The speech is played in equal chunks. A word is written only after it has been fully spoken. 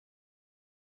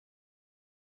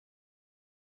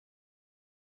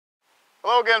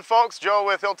Hello again, folks. Joe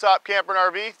with Hilltop Camper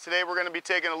and RV. Today we're going to be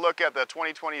taking a look at the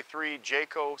 2023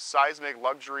 Jayco Seismic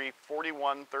Luxury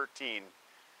 4113.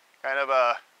 Kind of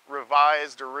a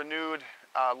revised or renewed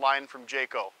line from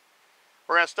Jayco.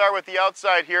 We're going to start with the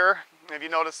outside here. If you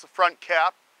notice the front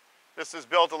cap, this is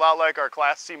built a lot like our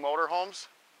Class C motorhomes.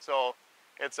 So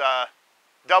it's a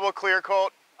double clear coat,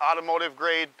 automotive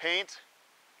grade paint.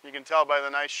 You can tell by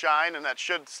the nice shine, and that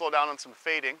should slow down on some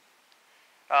fading.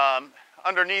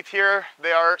 Underneath here,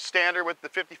 they are standard with the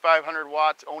 5,500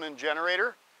 watt Onan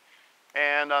generator.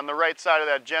 And on the right side of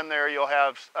that gen there, you'll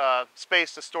have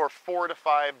space to store 4 to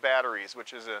 5 batteries,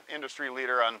 which is an industry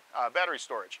leader on battery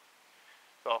storage.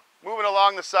 So moving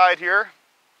along the side here,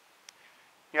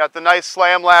 you got the nice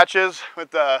slam latches with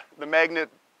the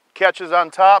magnet catches on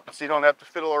top, so you don't have to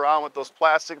fiddle around with those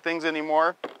plastic things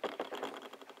anymore.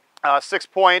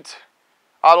 6-point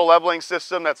auto leveling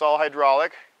system, that's all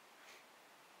hydraulic.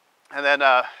 And then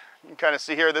you can kind of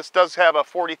see here, this does have a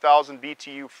 40,000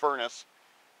 BTU furnace.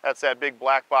 That's that big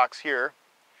black box here.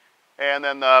 And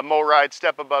then the MoRide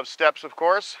step above steps, of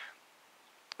course,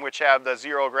 which have the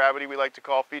zero gravity, we like to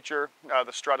call feature,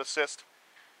 the strut assist.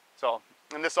 So,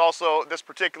 and this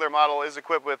particular model is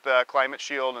equipped with climate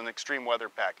shield and extreme weather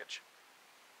package.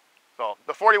 So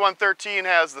the 4113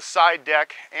 has the side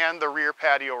deck and the rear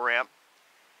patio ramp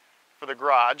for the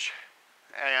garage.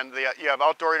 And you have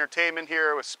outdoor entertainment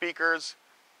here with speakers.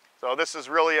 So this is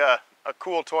really a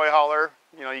cool toy hauler.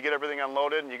 You know, you get everything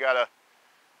unloaded and you got a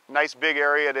nice big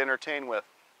area to entertain with.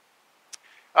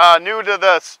 New to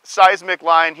the Seismic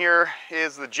line here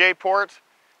is the J-port,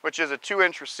 which is a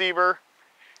 2-inch receiver.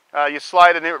 You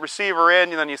slide a receiver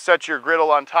in and then you set your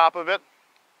griddle on top of it.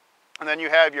 And then you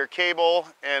have your cable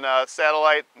and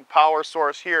satellite and power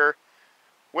source here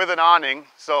with an awning.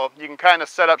 So you can kind of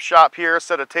set up shop here,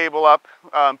 set a table up,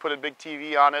 put a big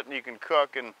TV on it, and you can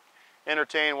cook and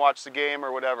entertain, watch the game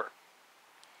or whatever.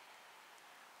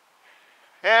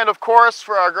 And of course,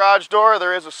 for our garage door,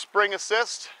 there is a spring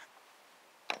assist.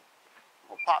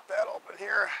 We'll pop that open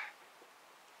here.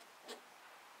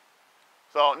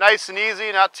 So nice and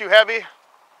easy, not too heavy.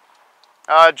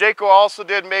 Jayco also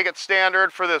did make it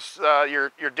standard for this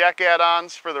your deck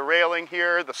add-ons for the railing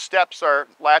here. The steps are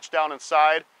latched down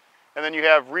inside, and then you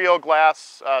have real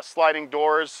glass sliding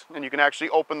doors, and you can actually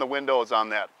open the windows on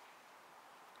that.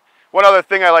 One other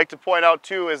thing I like to point out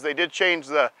too is they did change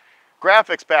the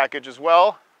graphics package as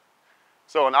well.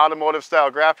 So an automotive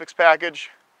style graphics package,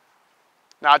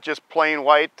 not just plain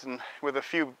white and with a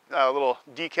few little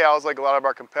decals like a lot of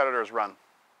our competitors run.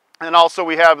 And also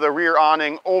we have the rear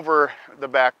awning over the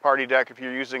back party deck if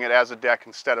you're using it as a deck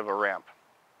instead of a ramp.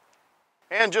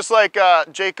 And just like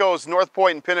Jayco's North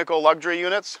Point and Pinnacle luxury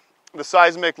units, the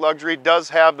Seismic Luxury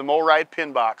does have the MoRide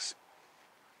pin box,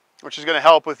 which is going to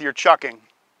help with your chucking.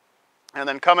 And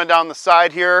then coming down the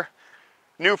side here,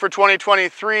 new for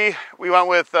 2023, we went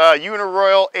with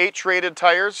Uniroyal H-rated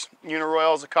tires.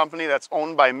 Uniroyal is a company that's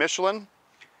owned by Michelin.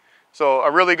 So a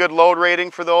really good load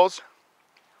rating for those.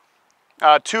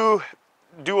 2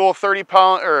 dual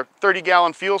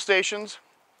 30-gallon fuel stations,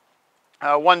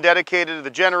 1 dedicated to the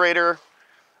generator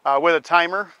with a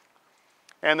timer,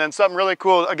 and then something really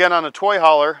cool, again on a toy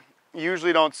hauler, you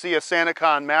usually don't see a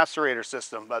Santicon macerator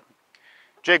system, but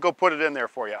Jayco put it in there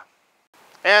for you.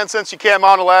 And since you can't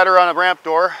mount a ladder on a ramp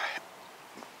door,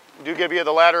 we do give you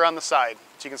the ladder on the side,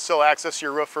 so you can still access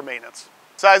your roof for maintenance.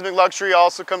 Seismic Luxury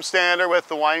also comes standard with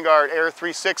the Winegard Air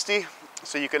 360,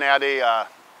 so you can add a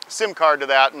SIM card to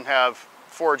that and have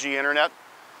 4G internet.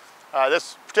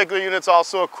 This particular unit's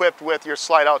also equipped with your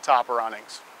slide out topper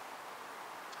awnings.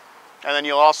 And then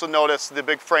you'll also notice the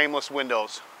big frameless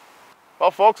windows.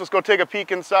 Well folks, let's go take a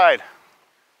peek inside.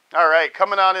 Alright,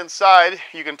 coming on inside,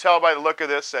 you can tell by the look of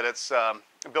this that it's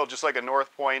built just like a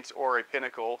North Point or a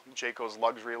Pinnacle, Jayco's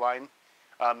luxury line.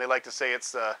 They like to say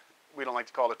it's, we don't like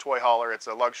to call it a toy hauler, it's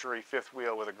a luxury fifth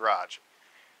wheel with a garage.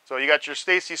 So you got your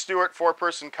Stacy Stewart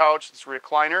 4-person couch, it's a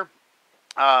recliner.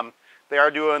 They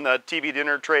are doing the TV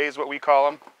dinner trays, what we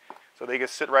call them. So they can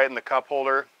sit right in the cup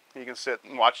holder. You can sit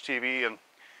and watch TV and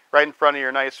right in front of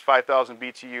your nice 5,000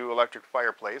 BTU electric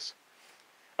fireplace.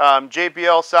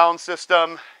 JBL sound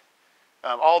system.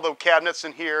 All the cabinets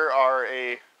in here are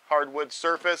a hardwood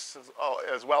surface,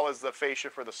 as well as the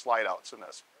fascia for the slide outs in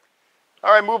this.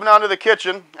 All right, moving on to the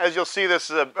kitchen. As you'll see, this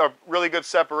is a really good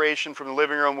separation from the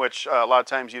living room, which a lot of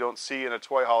times you don't see in a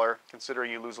toy hauler,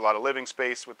 considering you lose a lot of living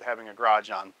space with having a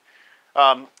garage on.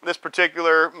 This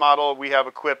particular model we have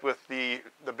equipped with the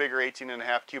bigger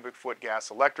 18.5 cubic foot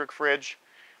gas electric fridge,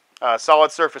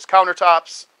 solid surface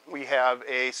countertops. We have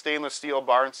a stainless steel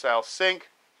barn style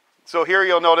sink. So here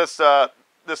you'll notice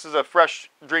This is a fresh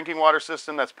drinking water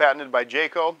system that's patented by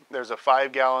Jayco. There's a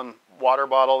 5-gallon water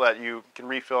bottle that you can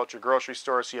refill at your grocery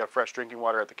store, so you have fresh drinking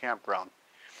water at the campground.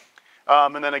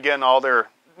 And then again, all their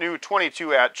new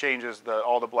 22 at changes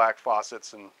all the black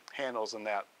faucets and handles and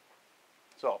that.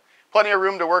 So plenty of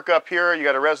room to work up here. You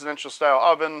got a residential style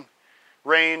oven,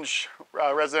 range,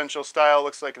 residential style,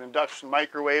 looks like an induction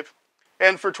microwave.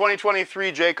 And for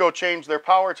 2023, Jayco changed their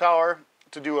power tower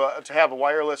to have a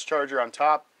wireless charger on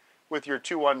top with your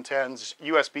two 110s,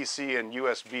 USB-C and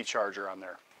USB charger on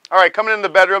there. All right, coming into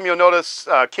the bedroom, you'll notice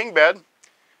king bed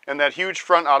and that huge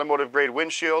front automotive grade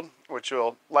windshield, which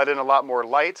will let in a lot more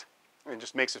light and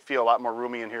just makes it feel a lot more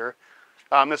roomy in here.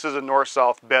 This is a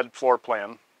north-south bed floor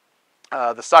plan.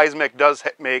 The Seismic does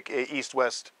make a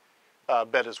east-west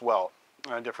bed as well,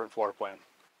 on a different floor plan.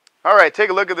 All right, take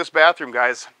a look at this bathroom,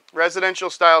 guys. Residential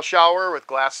style shower with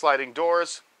glass sliding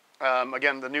doors.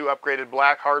 Again, the new upgraded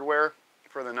black hardware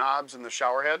for the knobs and the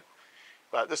shower head.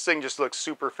 But this thing just looks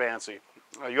super fancy.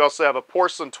 You also have a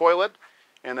porcelain toilet,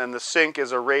 and then the sink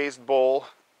is a raised bowl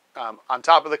on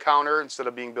top of the counter instead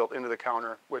of being built into the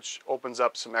counter, which opens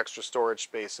up some extra storage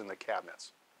space in the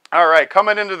cabinets. All right,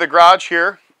 coming into the garage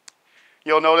here,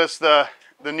 you'll notice the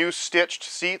new stitched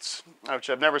seats, which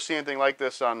I've never seen anything like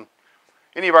this on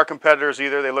any of our competitors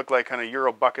either. They look like kind of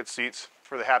Euro bucket seats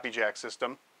for the Happy Jack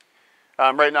system.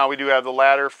 Right now we do have the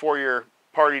ladder for your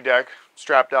party deck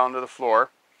strapped down to the floor.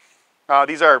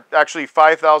 These are actually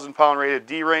 5,000 pound rated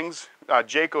D-rings.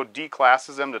 Jayco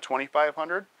D-classes them to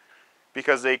 2,500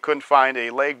 because they couldn't find a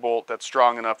leg bolt that's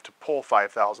strong enough to pull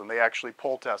 5,000. They actually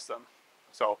pull test them.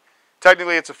 So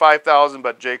technically it's a 5,000,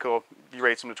 but Jayco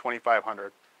rates them to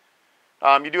 2,500.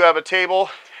 You do have a table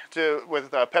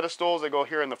with pedestals that go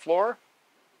here in the floor.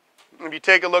 If you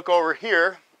take a look over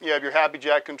here, you have your Happy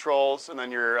Jack controls and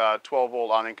then your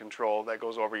 12-volt awning control that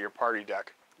goes over your party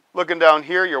deck. Looking down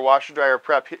here, your washer dryer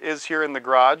prep is here in the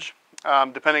garage.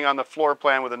 Depending on the floor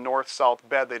plan with a north-south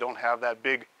bed, they don't have that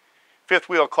big fifth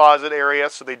wheel closet area,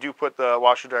 so they do put the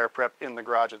washer dryer prep in the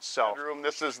garage itself.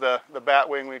 This is the bat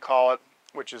wing, we call it,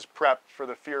 which is prepped for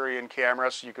the Fury and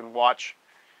camera, so you can watch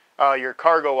your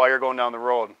cargo while you're going down the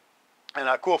road. And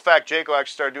a cool fact, Jayco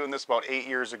actually started doing this about 8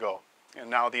 years ago, and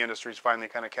now the industry's finally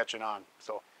kind of catching on.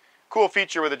 So cool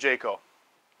feature with a Jayco.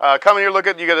 Coming here, look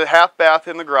at, you got a half bath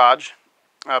in the garage,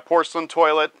 porcelain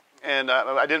toilet, and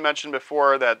I didn't mention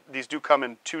before that these do come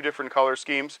in 2 different color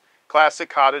schemes. Classic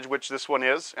cottage, which this one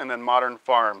is, and then modern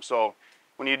farm. So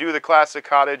when you do the classic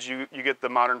cottage, you get the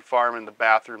modern farm in the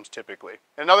bathrooms typically.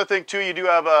 Another thing too, you do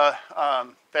have a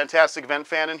fantastic vent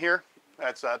fan in here.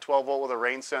 That's 12 volt with a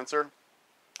rain sensor.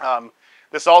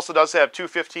 This also does have 2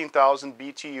 15,000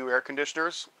 BTU air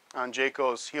conditioners on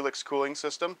Jayco's Helix cooling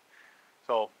system.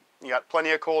 So you got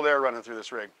plenty of cold air running through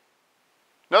this rig.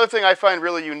 Another thing I find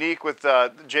really unique with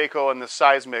Jayco and the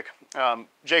Seismic,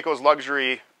 Jayco's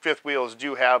luxury fifth wheels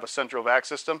do have a central vac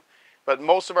system, but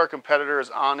most of our competitors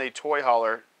on a toy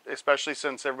hauler, especially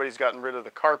since everybody's gotten rid of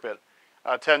the carpet,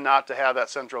 tend not to have that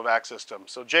central vac system.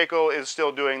 So Jayco is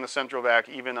still doing the central vac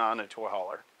even on a toy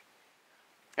hauler.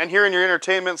 And here in your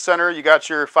entertainment center, you got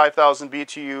your 5,000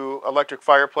 BTU electric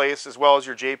fireplace as well as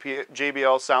your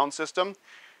JBL sound system.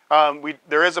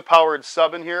 There is a powered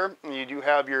sub in here, and you do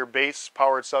have your base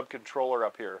powered sub controller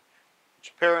up here,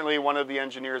 which apparently one of the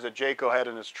engineers at Jayco had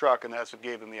in his truck, and that's what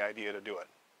gave them the idea to do it.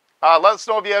 Let us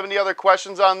know if you have any other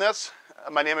questions on this.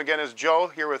 My name again is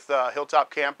Joe, here with Hilltop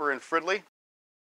Camper in Fridley.